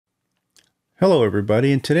Hello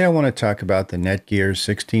everybody, and today I want to talk about the Netgear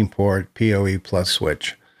 16-port PoE Plus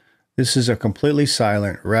switch. This is a completely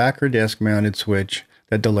silent rack or desk mounted switch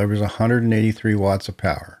that delivers 183 watts of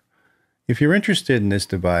power. If you're interested in this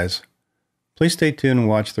device, please stay tuned and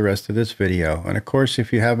watch the rest of this video. And of course,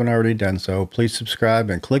 if you haven't already done so, please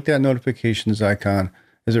subscribe and click that notifications icon,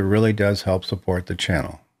 as it really does help support the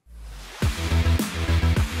channel.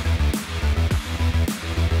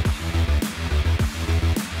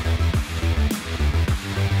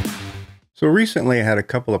 So recently I had a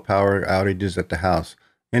couple of power outages at the house,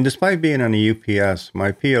 and despite being on a UPS,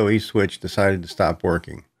 my PoE switch decided to stop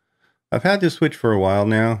working. I've had this switch for a while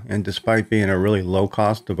now, and despite being a really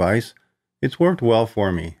low-cost device, it's worked well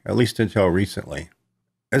for me, at least until recently.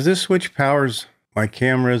 As this switch powers my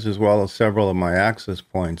cameras as well as several of my access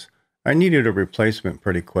points, I needed a replacement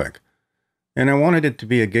pretty quick. And I wanted it to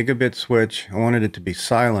be a gigabit switch, I wanted it to be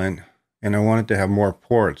silent, and I wanted to have more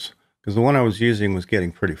ports, because the one I was using was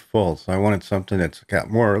getting pretty full, so I wanted something that's got a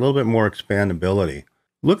little bit more expandability.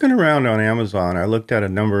 Looking around on Amazon, I looked at a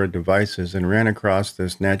number of devices and ran across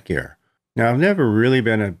this Netgear. Now, I've never really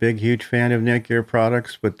been a huge fan of Netgear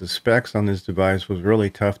products, but the specs on this device was really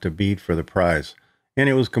tough to beat for the price, and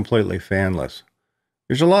it was completely fanless.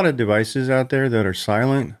 There's a lot of devices out there that are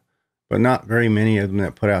silent, but not very many of them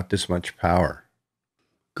that put out this much power.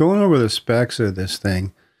 Going over the specs of this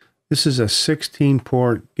thing, this is a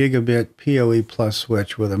 16-port Gigabit POE Plus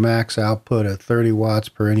switch with a max output of 30 watts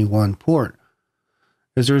per any one port.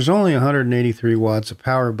 As there's only 183 watts of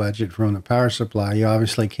power budget from the power supply, you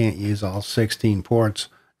obviously can't use all 16 ports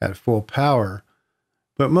at full power,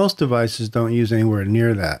 but most devices don't use anywhere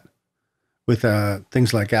near that, with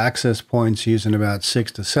things like access points using about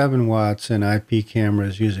 6 to 7 watts and IP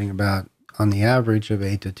cameras using about, on the average, of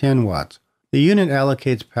 8 to 10 watts. The unit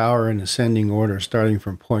allocates power in ascending order starting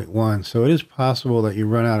from point 1, so it is possible that you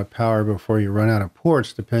run out of power before you run out of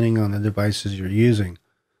ports depending on the devices you're using.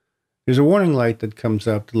 There's a warning light that comes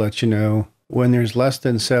up to let you know when there's less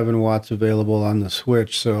than 7 watts available on the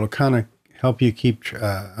switch, so it'll kind of help you keep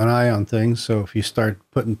an eye on things. So if you start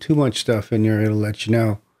putting too much stuff in there, it'll let you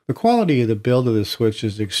know. The quality of the build of the switch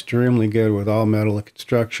is extremely good with all metal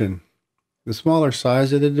construction. The smaller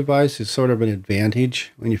size of the device is sort of an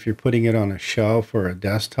advantage if you're putting it on a shelf or a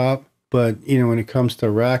desktop. But, when it comes to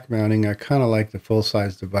rack mounting, I kind of like the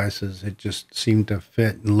full-size devices. It just seemed to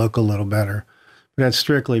fit and look a little better. But that's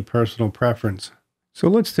strictly personal preference. So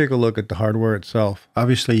let's take a look at the hardware itself.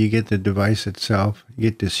 Obviously, you get the device itself. You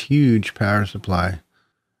get this huge power supply.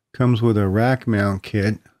 Comes with a rack mount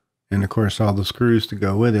kit, and of course all the screws to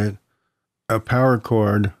go with it, a power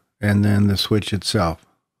cord, and then the switch itself.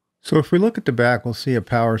 So if we look at the back, we'll see a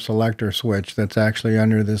power selector switch that's actually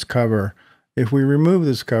under this cover. If we remove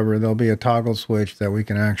this cover, there'll be a toggle switch that we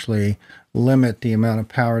can actually limit the amount of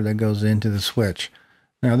power that goes into the switch.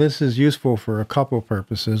 Now this is useful for a couple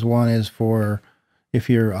purposes. One is for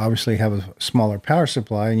if you obviously have a smaller power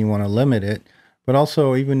supply and you want to limit it, but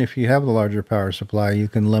also even if you have a larger power supply, you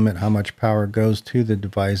can limit how much power goes to the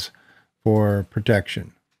device for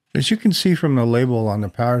protection. As you can see from the label on the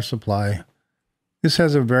power supply, this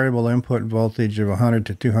has a variable input voltage of 100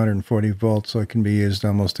 to 240 volts, so it can be used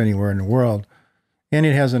almost anywhere in the world. And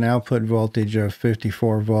it has an output voltage of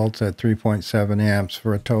 54 volts at 3.7 amps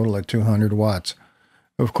for a total of 200 watts.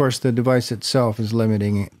 Of course, the device itself is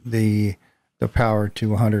limiting the power to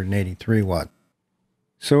 183 watts.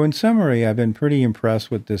 So in summary, I've been pretty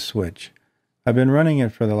impressed with this switch. I've been running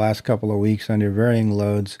it for the last couple of weeks under varying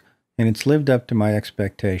loads, and it's lived up to my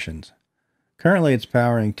expectations. Currently, it's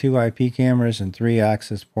powering 2 IP cameras and 3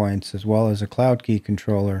 access points, as well as a cloud key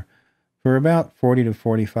controller, for about 40 to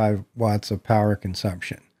 45 watts of power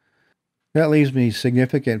consumption. That leaves me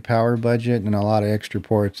significant power budget and a lot of extra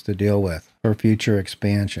ports to deal with for future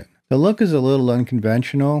expansion. The look is a little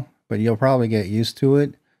unconventional, but you'll probably get used to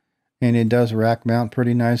it, and it does rack mount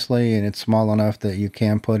pretty nicely, and it's small enough that you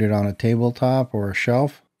can put it on a tabletop or a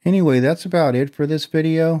shelf. Anyway, that's about it for this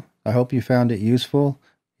video. I hope you found it useful.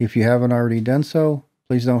 If you haven't already done so,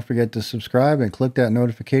 please don't forget to subscribe and click that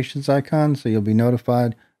notifications icon so you'll be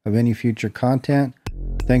notified of any future content.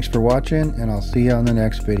 Thanks for watching, and I'll see you on the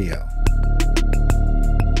next video.